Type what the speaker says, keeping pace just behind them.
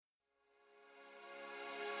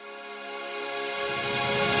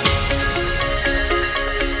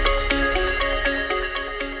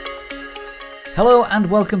Hello and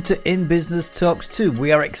welcome to In Business Talks 2.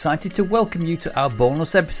 We are excited to welcome you to our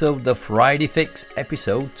bonus episode, the Friday Fix,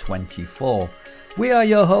 episode 24. We are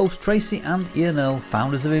your hosts, Tracy and Ian Earle,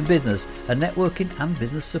 founders of In Business, a networking and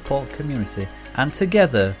business support community. And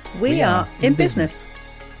together, we are In Business.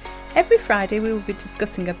 Every Friday we will be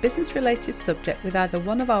discussing a business-related subject with either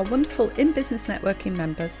one of our wonderful In Business networking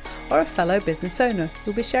members or a fellow business owner who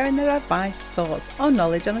will be sharing their advice, thoughts or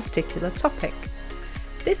knowledge on a particular topic.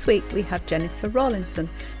 This week we have Jennifer Rawlinson,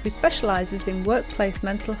 who specialises in workplace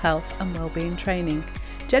mental health and wellbeing training.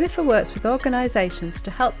 Jennifer works with organisations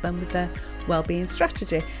to help them with their wellbeing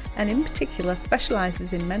strategy and in particular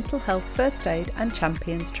specialises in mental health first aid and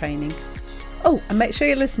champions training. Oh, and make sure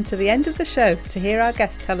you listen to the end of the show to hear our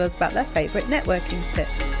guests tell us about their favourite networking tip.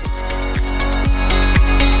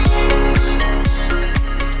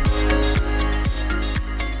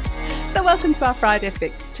 So welcome to our Friday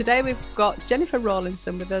Fix. Today we've got Jennifer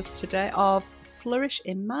Rawlinson with us today of Flourish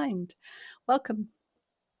in Mind. Welcome.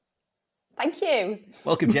 Thank you.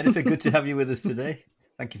 Welcome, Jennifer. Good to have you with us today.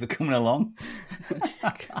 Thank you for coming along.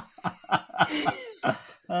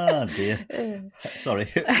 Oh dear. Sorry.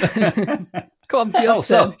 Go on,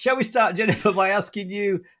 so shall we start, Jennifer, by asking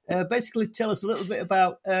you, basically tell us a little bit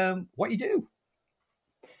about what you do?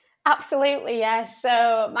 Absolutely, yeah.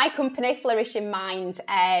 So my company, Flourish in Mind,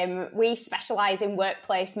 we specialise in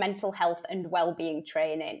workplace mental health and wellbeing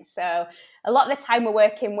training. So a lot of the time we're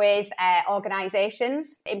working with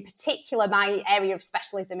organisations. In particular, my area of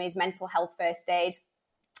specialism is mental health first aid.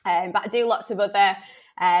 But I do lots of other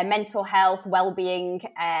mental health, wellbeing,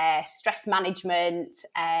 stress management,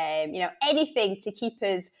 anything to keep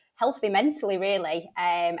us healthy mentally, really.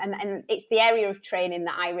 And it's the area of training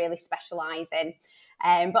that I really specialise in.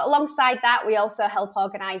 But alongside that, we also help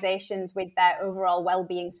organisations with their overall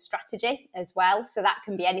wellbeing strategy as well. So that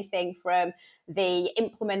can be anything from the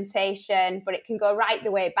implementation, but it can go right the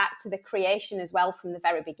way back to the creation as well from the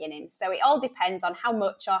very beginning. So it all depends on how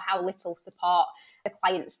much or how little support the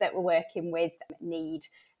clients that we're working with need.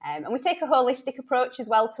 And we take a holistic approach as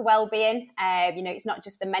well to wellbeing. It's not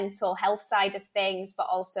just the mental health side of things, but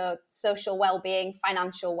also social wellbeing,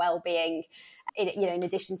 financial wellbeing, in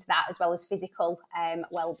addition to that, as well as physical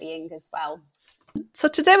well-being as well. So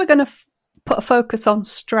today we're going to put a focus on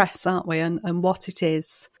stress, aren't we, and what it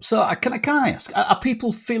is. So can I ask, are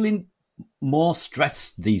people feeling more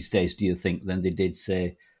stressed these days, do you think, than they did,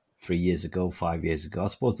 say, 3 years ago, 5 years ago? I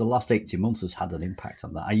suppose the last 18 months has had an impact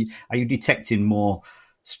on that. Are you detecting more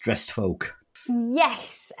stressed folk?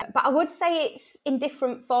 Yes, but I would say it's in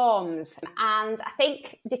different forms, and I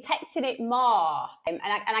think detecting it more, and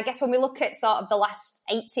I guess when we look at sort of the last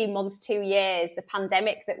 18 months, 2 years, the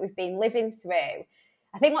pandemic that we've been living through,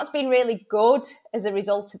 I think what's been really good as a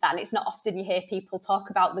result of that, and it's not often you hear people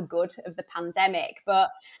talk about the good of the pandemic,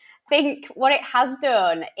 but I think what it has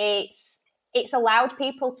done, it's allowed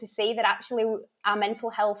people to see that actually our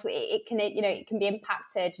mental health, it can be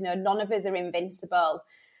impacted. None of us are invincible.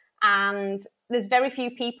 And there's very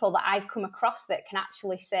few people that I've come across that can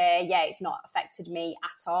actually say, yeah, it's not affected me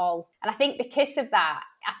at all. And I think because of that,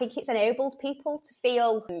 I think it's enabled people to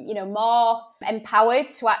feel, more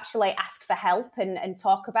empowered to actually ask for help and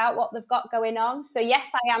talk about what they've got going on. So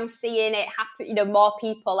yes, I am seeing it happen, more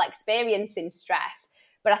people experiencing stress.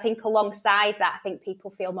 But I think alongside that, I think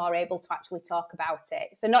people feel more able to actually talk about it.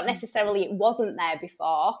 So not necessarily it wasn't there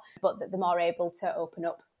before, but that they're more able to open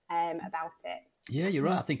up about it. Yeah, you're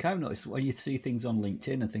right. I think I've noticed when you see things on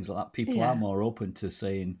LinkedIn and things like that, people are more open to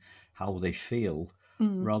saying how they feel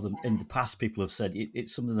rather than in the past, people have said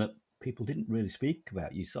it's something that people didn't really speak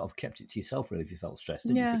about. You sort of kept it to yourself, really, if you felt stressed.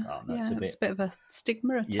 Didn't you think, it's a bit of a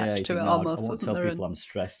stigma attached to it almost, I won't tell people I'm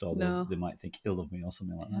stressed or they might think ill of me or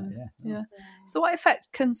something like that. Yeah. So what effect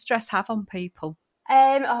can stress have on people?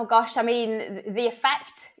 The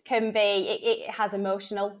effect can be, it has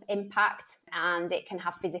emotional impact and it can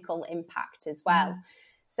have physical impact as well.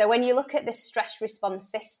 So when you look at the stress response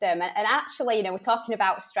system, and actually, we're talking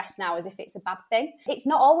about stress now as if it's a bad thing. It's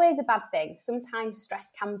not always a bad thing. Sometimes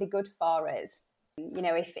stress can be good for us.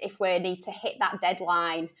 If we need to hit that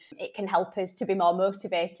deadline, it can help us to be more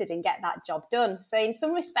motivated and get that job done. So in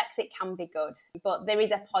some respects, it can be good. But there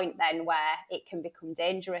is a point then where it can become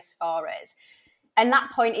dangerous for us. And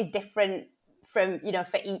that point is different from,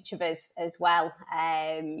 for each of us as well.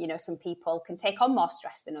 Some people can take on more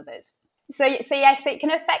stress than others. So yes, it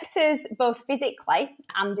can affect us both physically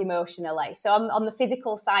and emotionally. So on the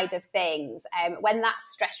physical side of things, when that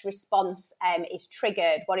stress response is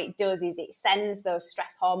triggered, what it does is it sends those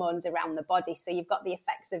stress hormones around the body. So you've got the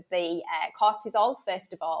effects of the cortisol,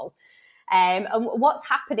 first of all. And what's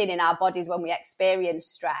happening in our bodies when we experience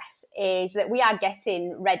stress is that we are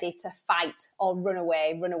getting ready to fight or run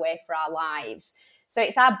away for our lives. So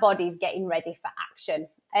it's our bodies getting ready for action.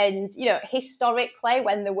 And, historically,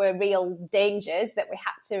 when there were real dangers that we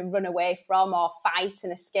had to run away from or fight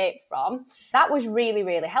and escape from, that was really,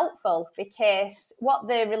 really helpful, because what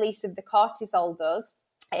the release of the cortisol does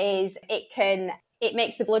is it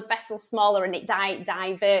makes the blood vessels smaller, and it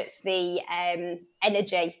diverts the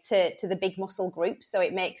energy to the big muscle groups. So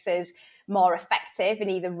it makes us more effective in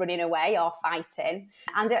either running away or fighting.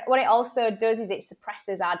 And what it also does is it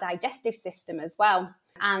suppresses our digestive system as well.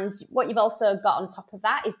 And what you've also got on top of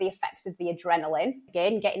that is the effects of the adrenaline,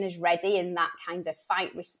 again, getting us ready in that kind of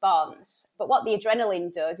fight response. But what the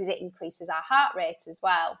adrenaline does is it increases our heart rate as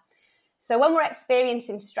well. So when we're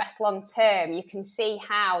experiencing stress long term, you can see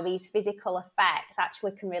how these physical effects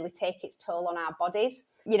actually can really take its toll on our bodies.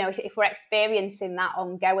 If we're experiencing that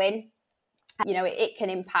ongoing, it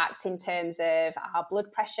can impact in terms of our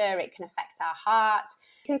blood pressure, it can affect our heart.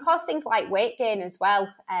 It can cause things like weight gain as well,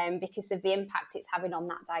 because of the impact it's having on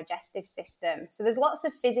that digestive system. So there's lots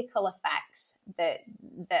of physical effects that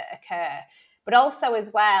occur. But also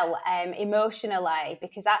as well, emotionally,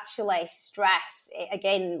 because actually stress,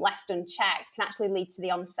 again, left unchecked, can actually lead to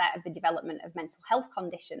the onset of the development of mental health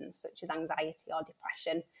conditions such as anxiety or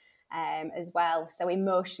depression as well. So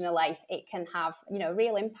emotionally, it can have,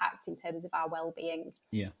 real impact in terms of our well-being.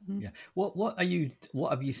 Yeah, yeah. What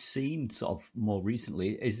have you seen sort of more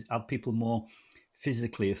recently? Are people more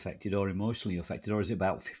physically affected or emotionally affected, or is it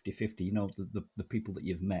about 50-50? The people that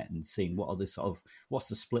you've met and seen, what's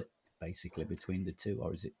the split basically between the two,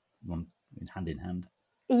 or is it one hand in hand?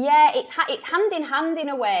 Yeah, it's hand in hand in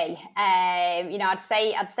a way. I'd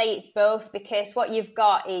say it's both, because what you've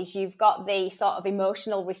got the sort of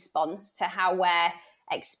emotional response to how we're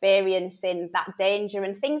experiencing that danger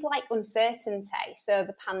and things like uncertainty. So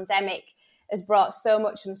the pandemic has brought so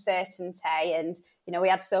much uncertainty, and we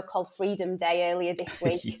had so-called Freedom Day earlier this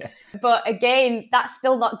week. Yeah. But again, that's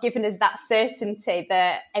still not giving us that certainty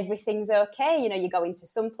that everything's okay. You go into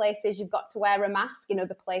some places, you've got to wear a mask. In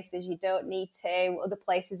other places, you don't need to. Other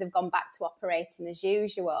places have gone back to operating as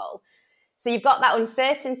usual. So you've got that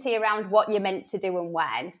uncertainty around what you're meant to do and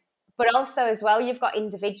when. But also as well, you've got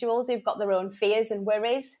individuals who've got their own fears and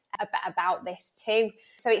worries about this too.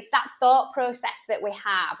 So it's that thought process that we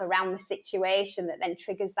have around the situation that then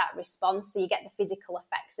triggers that response. So you get the physical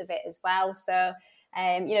effects of it as well. So,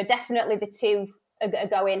 definitely the two are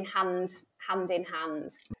going hand in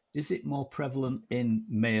hand. Is it more prevalent in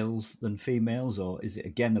males than females, or is it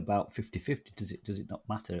again about 50-50? Does it not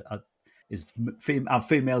matter? Are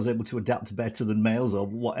females able to adapt better than males, or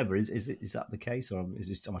whatever? Is that the case, or am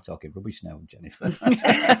I talking rubbish now, Jennifer?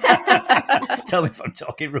 Tell me if I'm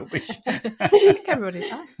talking rubbish. I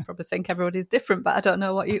probably think everybody's different, but I don't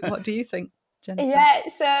know what do you think, Jennifer? Yeah,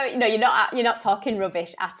 so you're not talking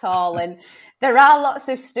rubbish at all, and there are lots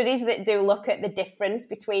of studies that do look at the difference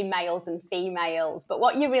between males and females, but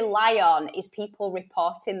what you rely on is people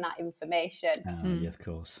reporting that information. Yeah, of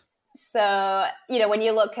course. So, when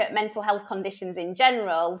you look at mental health conditions in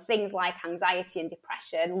general, things like anxiety and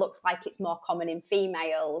depression looks like it's more common in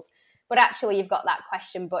females. But actually, you've got that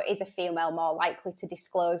question, but is a female more likely to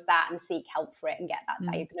disclose that and seek help for it and get that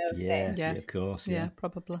diagnosis? Yeah, of course. Yeah,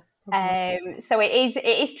 probably. So it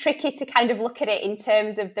is tricky to kind of look at it in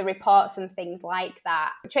terms of the reports and things like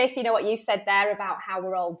that. Tracy, what you said there about how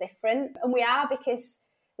we're all different. And we are, because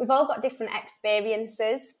we've all got different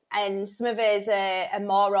experiences, and some of us are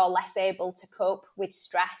more or less able to cope with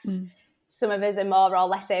stress. Some of us are more or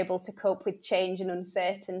less able to cope with change and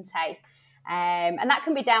uncertainty. And that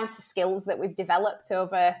can be down to skills that we've developed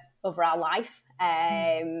over our life.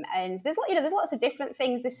 And there's lots of different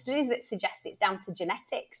things. There's studies that suggest it's down to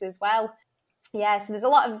genetics as well. Yeah, so there's a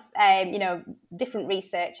lot of, different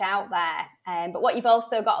research out there. But what you've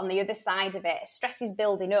also got on the other side of it, stress is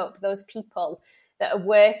building up. Those people that are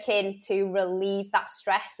working to relieve that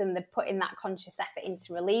stress and they're putting that conscious effort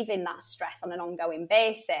into relieving that stress on an ongoing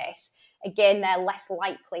basis, again, they're less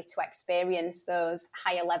likely to experience those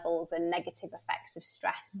higher levels and negative effects of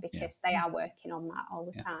stress because they are working on that all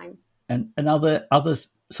the time. And others,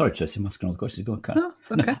 sorry, Tracy, I'm asking all the questions. Go on, Karen. No,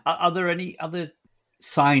 it's okay. Are there any other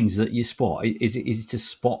signs that you spot? Is it to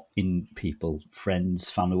spot in people,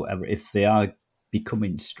 friends, family, whatever, if they are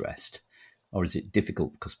becoming stressed? Or is it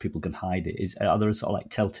difficult because people can hide it? Are there sort of like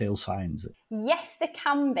telltale signs? Yes, there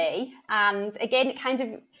can be. And again,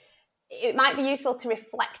 it might be useful to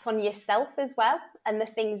reflect on yourself as well and the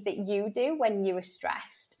things that you do when you are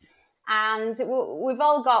stressed. And we've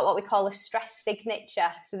all got what we call a stress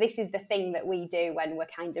signature. So this is the thing that we do when we're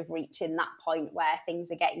kind of reaching that point where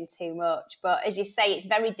things are getting too much. But as you say, it's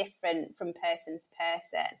very different from person to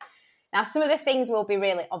person. Now, some of the things will be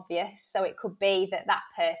really obvious. So it could be that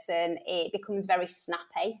person, it becomes very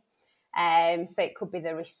snappy. So it could be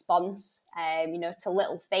the response, to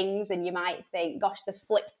little things, and you might think, gosh, they've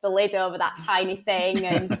flipped the lid over that tiny thing.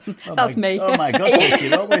 And that's me. Oh my God,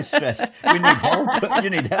 you're always stressed. We need help. You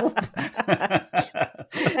need help.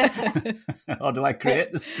 Or do I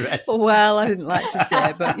create the stress? Well, I didn't like to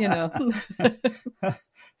say, but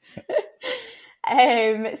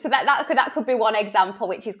So that could be one example,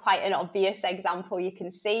 which is quite an obvious example. You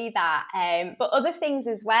can see that. But other things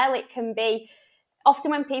as well, it can be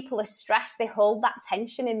often when people are stressed, they hold that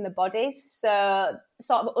tension in the bodies. So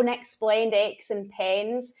sort of unexplained aches and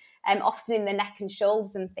pains, often in the neck and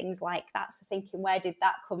shoulders and things like that. So thinking, where did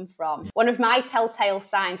that come from? One of my telltale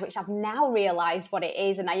signs, which I've now realised what it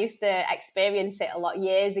is, and I used to experience it a lot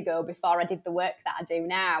years ago before I did the work that I do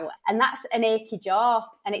now, and that's an achy jaw.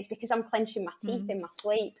 And it's because I'm clenching my teeth in my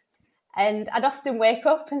sleep. And I'd often wake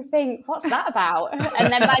up and think, what's that about?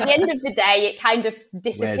 And then by the end of the day, it kind of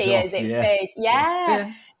disappears. It fades.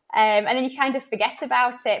 Yeah. And then you kind of forget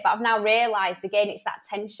about it. But I've now realised, again, it's that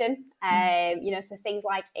tension. So things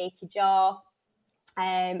like achy jaw.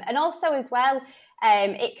 And also as well,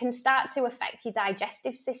 it can start to affect your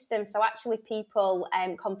digestive system. So actually people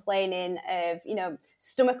complaining of,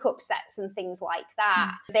 stomach upsets and things like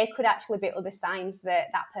that, they could actually be other signs that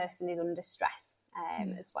person is under stress.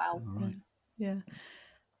 As well. Right. Yeah.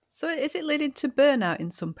 So is it leading to burnout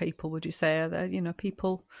in some people, would you say? Are there,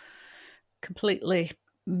 people completely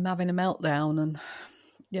having a meltdown and,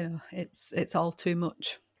 it's all too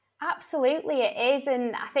much? Absolutely, it is.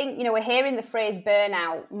 And I think, we're hearing the phrase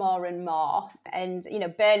burnout more and more. And,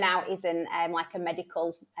 burnout isn't like a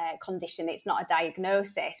medical condition. It's not a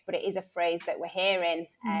diagnosis, but it is a phrase that we're hearing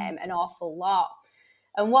an awful lot.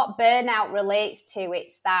 And what burnout relates to,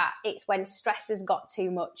 it's when stress has got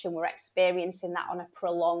too much and we're experiencing that on a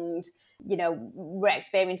prolonged, we're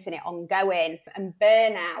experiencing it ongoing. And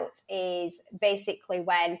burnout is basically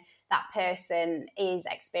when that person is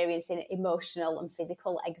experiencing emotional and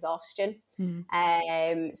physical exhaustion.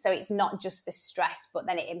 So it's not just the stress, but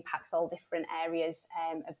then it impacts all different areas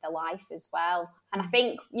of the life as well. And I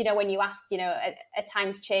think, when you asked, are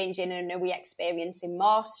times changing and are we experiencing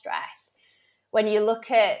more stress? When you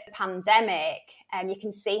look at the pandemic, you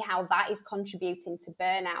can see how that is contributing to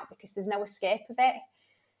burnout because there's no escape of it.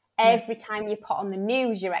 Every time you put on the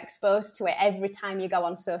news, you're exposed to it. Every time you go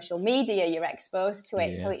on social media, you're exposed to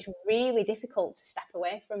it. So it's really difficult to step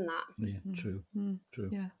away from that. Yeah, true. True.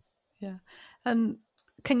 Yeah. And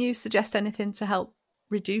can you suggest anything to help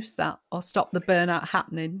reduce that or stop the burnout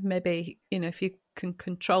happening? Maybe, if you can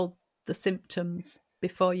control the symptoms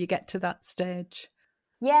before you get to that stage.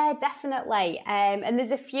 Yeah, definitely. And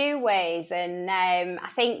there's a few ways. And I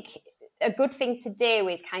think a good thing to do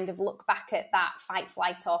is kind of look back at that fight,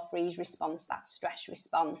 flight or freeze response, that stress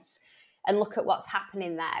response, and look at what's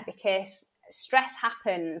happening there. Because stress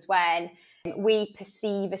happens when we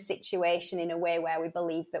perceive a situation in a way where we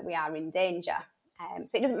believe that we are in danger.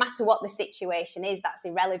 So it doesn't matter what the situation is, that's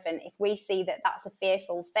irrelevant. If we see that that's a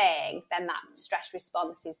fearful thing, then that stress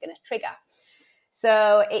response is going to trigger.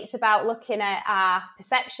 So it's about looking at our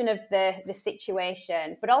perception of the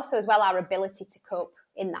situation, but also as well our ability to cope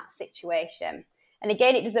in that situation. And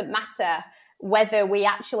again, it doesn't matter whether we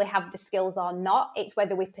actually have the skills or not, it's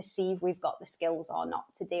whether we perceive we've got the skills or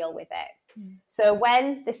not to deal with it. So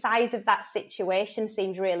when the size of that situation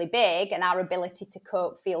seems really big and our ability to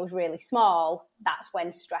cope feels really small, that's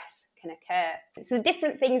when stress can occur. So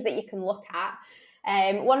different things that you can look at.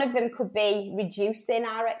 One of them could be reducing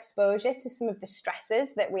our exposure to some of the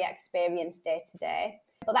stresses that we experience day to day.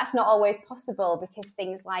 But that's not always possible because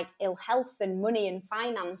things like ill health and money and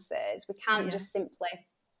finances, we can't just simply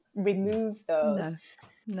remove those.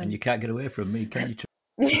 No. And you can't get away from me, can you?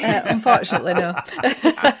 Unfortunately, no.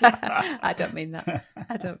 I don't mean that.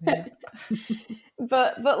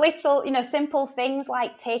 But little, simple things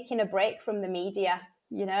like taking a break from the media.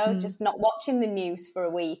 Just not watching the news for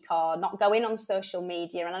a week or not going on social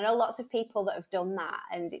media. And I know lots of people that have done that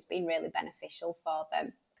and it's been really beneficial for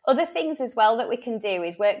them. Other things as well that we can do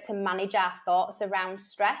is work to manage our thoughts around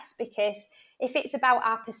stress, because if it's about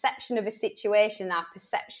our perception of a situation, our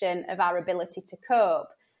perception of our ability to cope,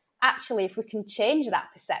 actually, if we can change that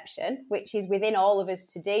perception, which is within all of us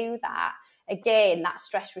to do that, again, that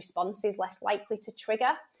stress response is less likely to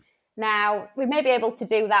trigger. Now, we may be able to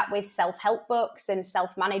do that with self-help books and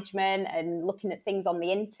self-management and looking at things on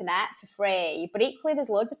the internet for free. But equally, there's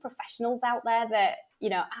loads of professionals out there that,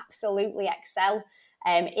 absolutely excel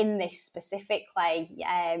in this specifically.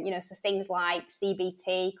 So things like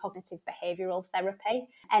CBT, cognitive behavioural therapy,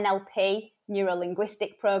 NLP,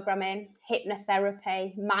 neuro-linguistic programming,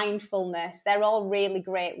 hypnotherapy, mindfulness. They're all really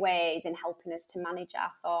great ways in helping us to manage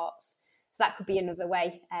our thoughts. So that could be another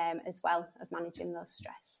way as well of managing those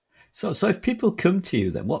stress. So if people come to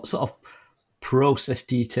you, then what sort of process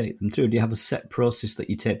do you take them through? Do you have a set process that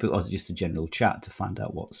you take, or is it just a general chat to find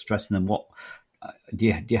out what's stressing them? What do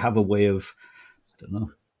you have a way of, I don't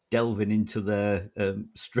know, delving into the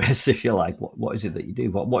stress, if you like? What is it that you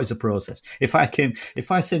do? What is the process? If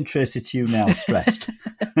I send Tracy to you now stressed,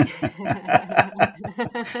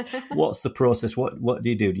 what's the process? What do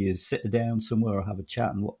you do? Do you sit down somewhere or have a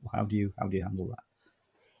chat? And how do you handle that?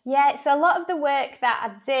 Yeah, so a lot of the work that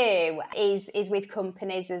I do is with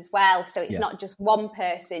companies as well. So it's not just one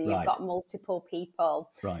person, you've got multiple people.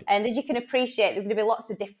 Right. And as you can appreciate, there's going to be lots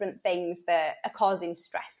of different things that are causing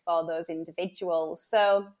stress for those individuals.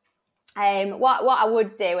 So what I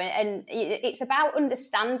would do, and it's about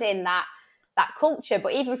understanding that culture,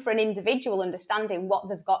 but even for an individual, understanding what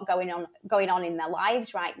they've got going on in their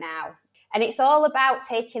lives right now. And it's all about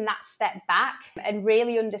taking that step back and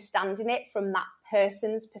really understanding it from that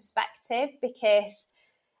person's perspective, because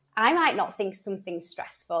I might not think something's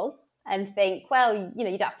stressful and think, well, you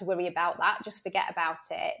don't have to worry about that, just forget about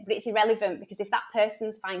it. But it's irrelevant, because if that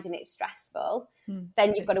person's finding it stressful,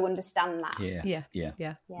 then you've got to understand that. Yeah.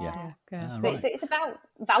 So it's about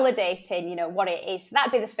validating, what it is. So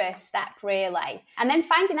that'd be the first step, really. And then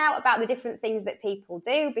finding out about the different things that people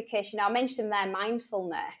do, because, I mentioned their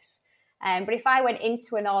mindfulness. But if I went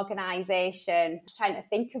into an organisation, I'm trying to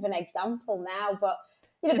think of an example now, but,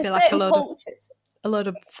 there's like certain cultures. A lot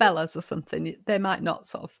of fellas or something, they might not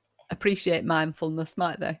sort of appreciate mindfulness,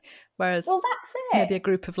 might they? Whereas Well, that's it. maybe a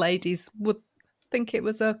group of ladies would think it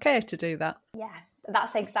was okay to do that. Yeah,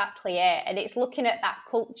 that's exactly it. And it's looking at that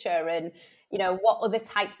culture and, what other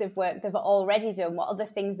types of work they've already done, what other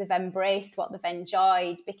things they've embraced, what they've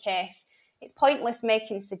enjoyed, because it's pointless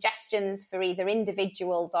making suggestions for either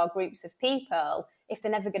individuals or groups of people if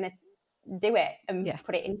they're never going to do it and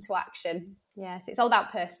put it into action. Yeah, so it's all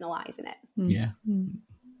about personalising it. Yeah.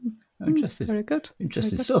 Interesting. Very good.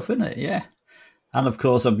 Interesting stuff, isn't it? Yeah. And of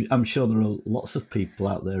course, I'm sure there are lots of people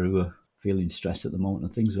out there who are feeling stressed at the moment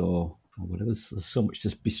and things, or whatever. There's so much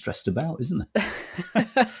to be stressed about, isn't there?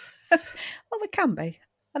 Well, there can be.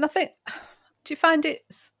 And I think, do you find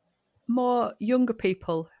it's more younger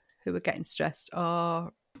people who are getting stressed,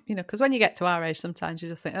 or, because when you get to our age, sometimes you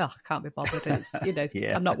just think, oh, I can't be bothered. It's,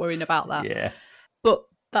 I'm not worrying about that. Yeah. But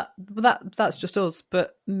that's just us.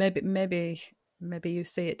 But maybe you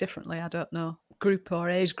see it differently. I don't know. Group or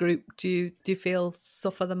age group, do you feel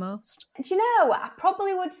suffer the most? Do you know, I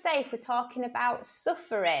probably would say, if we're talking about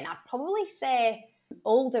suffering, I'd probably say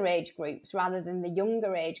older age groups rather than the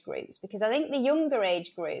younger age groups, because I think the younger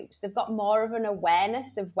age groups, they've got more of an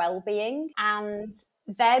awareness of well-being and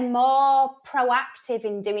they're more proactive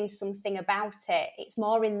in doing something about it. It's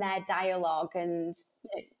more in their dialogue. And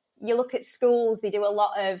you look at schools, they do a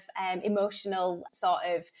lot of emotional sort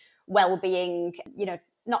of well-being,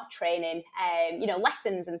 not training,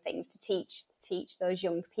 lessons and things to teach those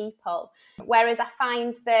young people. Whereas I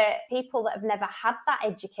find that people that have never had that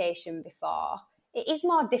education before, it is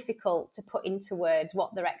more difficult to put into words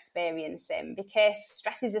what they're experiencing, because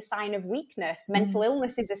stress is a sign of weakness. Mental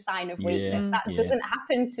illness is a sign of weakness. That doesn't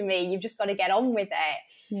happen to me. You've just got to get on with it.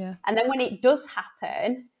 Yeah. And then when it does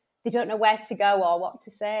happen, they don't know where to go or what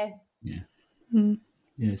to say. Yeah. Yeah,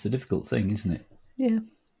 it's a difficult thing, isn't it? Yeah.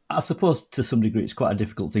 I suppose to some degree it's quite a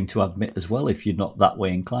difficult thing to admit as well if you're not that way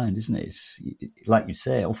inclined, isn't it? It's like you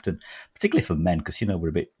say, often, particularly for men, because we're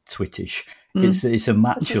a bit twittish. It's a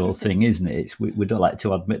macho thing, isn't it? We don't like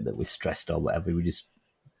to admit that we're stressed or whatever. We just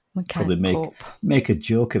probably make a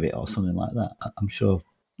joke of it or something like that. I'm sure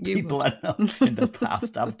people I know in the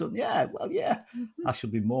past have done. Yeah, well, yeah. I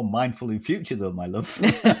should be more mindful in future, though, my love.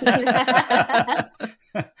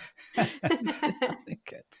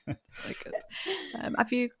 Good.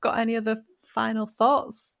 Have you got any other final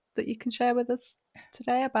thoughts that you can share with us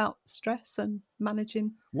today about stress and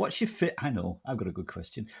managing? I know, I've got a good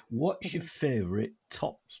question. What's your favourite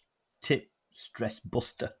top tip stress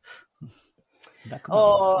buster? My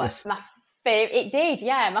favourite. It did,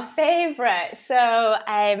 yeah, my favourite. So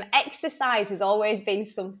exercise has always been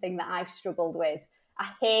something that I've struggled with. I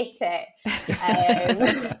hate it.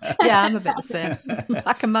 Yeah, I'm a bit the same.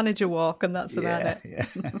 I can manage a walk and that's about it.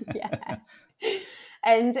 Yeah.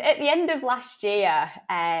 And at the end of last year,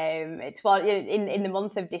 it's in the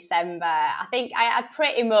month of December, I think I had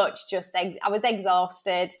pretty much I was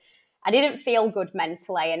exhausted. I didn't feel good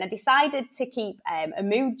mentally, and I decided to keep a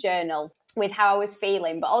mood journal with how I was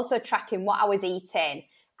feeling, but also tracking what I was eating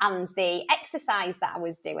and the exercise that I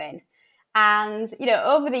was doing. And,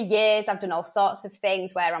 over the years, I've done all sorts of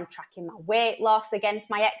things where I'm tracking my weight loss against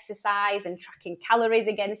my exercise and tracking calories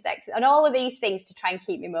against exercise and all of these things to try and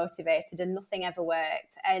keep me motivated, and nothing ever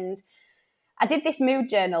worked. And I did this mood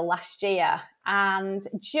journal last year, and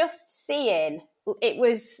just seeing it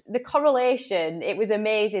was the correlation, it was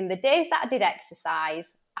amazing. The days that I did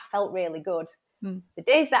exercise, I felt really good. The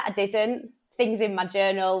days that I didn't, things in my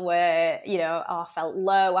journal were, I felt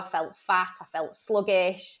low, I felt fat, I felt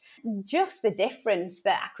sluggish. Just the difference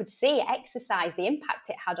that I could see exercise, the impact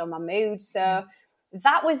it had on my mood. So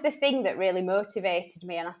that was the thing that really motivated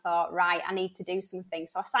me. And I thought, right, I need to do something.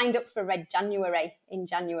 So I signed up for Red January in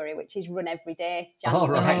January, which is run every day.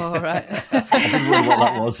 January. Oh, right. I didn't know what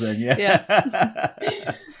that was then, yeah.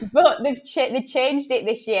 But they changed it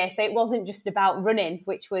this year. So it wasn't just about running,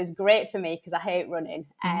 which was great for me because I hate running.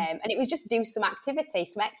 And it was just do some activity,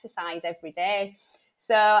 some exercise every day.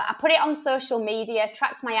 So I put it on social media,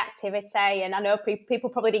 tracked my activity, and I know people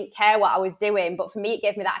probably didn't care what I was doing, but for me, it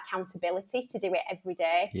gave me that accountability to do it every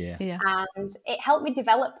day. Yeah. And it helped me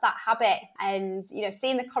develop that habit and,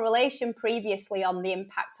 seeing the correlation previously on the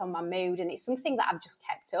impact on my mood. And it's something that I've just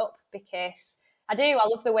kept up because I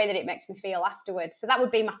love the way that it makes me feel afterwards. So that would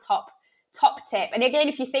be my top tip. And again,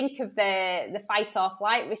 if you think of the fight or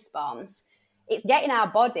flight response, it's getting our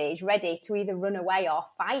bodies ready to either run away or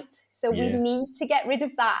fight. So we need to get rid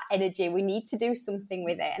of that energy. We need to do something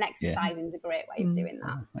with it. And exercising is a great way of doing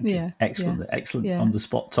that. Excellent on the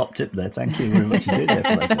spot top tip there. Thank you very much indeed there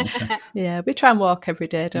for that, Jennifer. Yeah, we try and walk every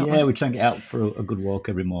day, don't we? Yeah, we try and get out for a good walk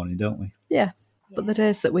every morning, don't we? Yeah, but the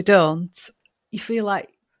days that we don't, you feel like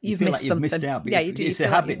you've missed something. Missed out. But You do. It's a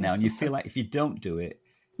habit now, and you feel like if you don't do it,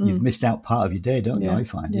 you've missed out part of your day, don't you? I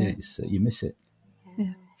find you miss it.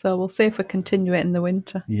 Yeah. So we'll see if we continue it in the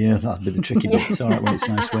winter. Yeah, that'll be the tricky bit. It's all right when it's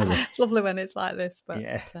nice weather. It's lovely when it's like this, but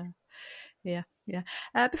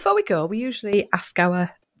before we go, we usually ask our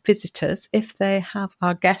visitors if they have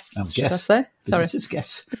our guests. Should I say? Sorry,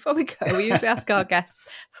 guests. Before we go, we usually ask our guests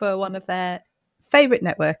for one of their favourite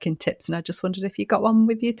networking tips, and I just wondered if you got one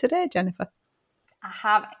with you today, Jennifer. I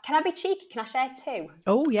have. Can I be cheeky? Can I share two?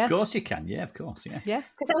 Oh, yeah. Of course you can. Yeah, of course. Yeah.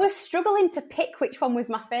 Because I was struggling to pick which one was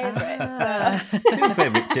my favourite. So. Two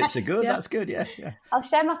favourite tips are good. Yeah. That's good. Yeah. I'll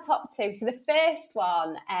share my top two. So the first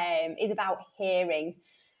one is about hearing,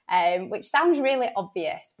 which sounds really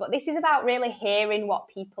obvious, but this is about really hearing what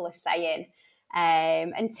people are saying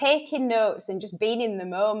and taking notes and just being in the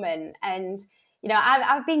moment. And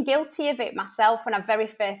I've been guilty of it myself when I very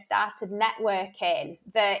first started networking,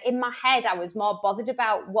 that in my head, I was more bothered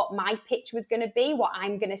about what my pitch was going to be, what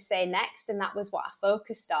I'm going to say next. And that was what I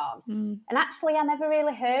focused on. And actually, I never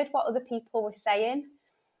really heard what other people were saying.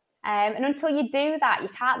 And until you do that, you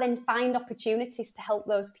can't then find opportunities to help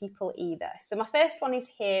those people either. So my first one is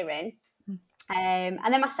hearing. And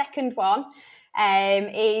then my second one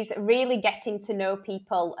is really getting to know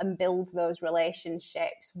people and build those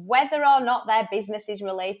relationships, whether or not their business is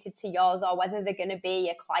related to yours or whether they're going to be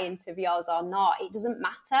a client of yours or not. It doesn't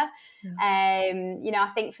matter. I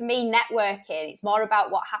think for me, networking, it's more about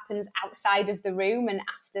what happens outside of the room and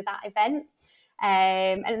after that event.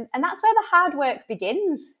 And that's where the hard work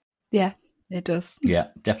begins. Yeah, it does. Yeah,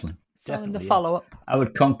 definitely. Definitely, the follow-up. I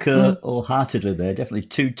would concur wholeheartedly there. Definitely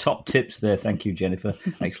two top tips there. Thank you, Jennifer.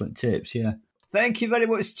 Excellent tips, yeah. Thank you very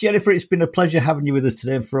much, Jennifer. It's been a pleasure having you with us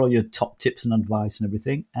today and for all your top tips and advice and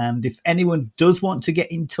everything. And if anyone does want to get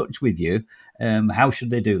in touch with you, how should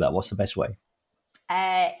they do that? What's the best way?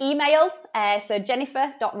 Email, so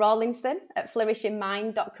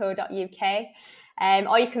jennifer.rawlinson@flourishingmind.co.uk.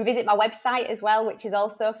 Or you can visit my website as well, which is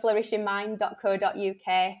also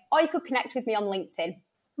flourishingmind.co.uk. Or you could connect with me on LinkedIn.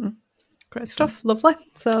 Great stuff. Lovely.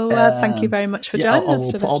 So thank you very much for joining us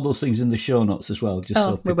today. We'll put all those things in the show notes as well, just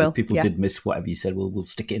so people did miss whatever you said. We'll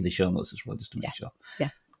stick it in the show notes as well, just to make sure.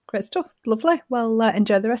 Yeah, great stuff. Lovely. Well,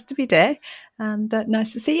 enjoy the rest of your day and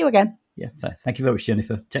nice to see you again. Yeah, thank you very much,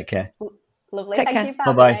 Jennifer. Take care. Lovely. Thank you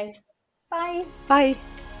for having me. Bye. Bye.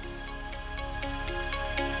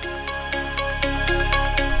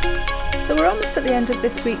 So we're almost at the end of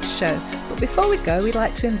this week's show, but before we go, we'd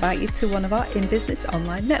like to invite you to one of our in-business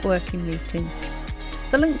online networking meetings.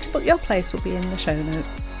 The link to book your place will be in the show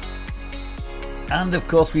notes. And of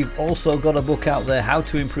course, we've also got a book out there, How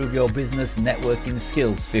to Improve Your Business Networking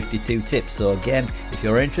Skills, 52 Tips. So again, if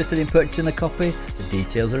you're interested in purchasing a copy, the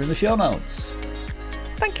details are in the show notes.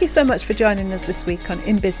 Thank you so much for joining us this week on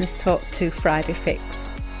In Business Talks 2 Friday Fix.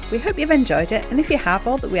 We hope you've enjoyed it, and if you have,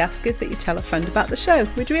 all that we ask is that you tell a friend about the show.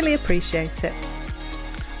 We'd really appreciate it.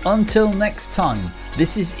 Until next time,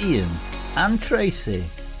 this is Ian and Tracy,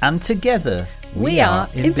 and together we are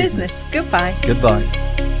In Business. Goodbye.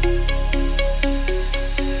 Goodbye.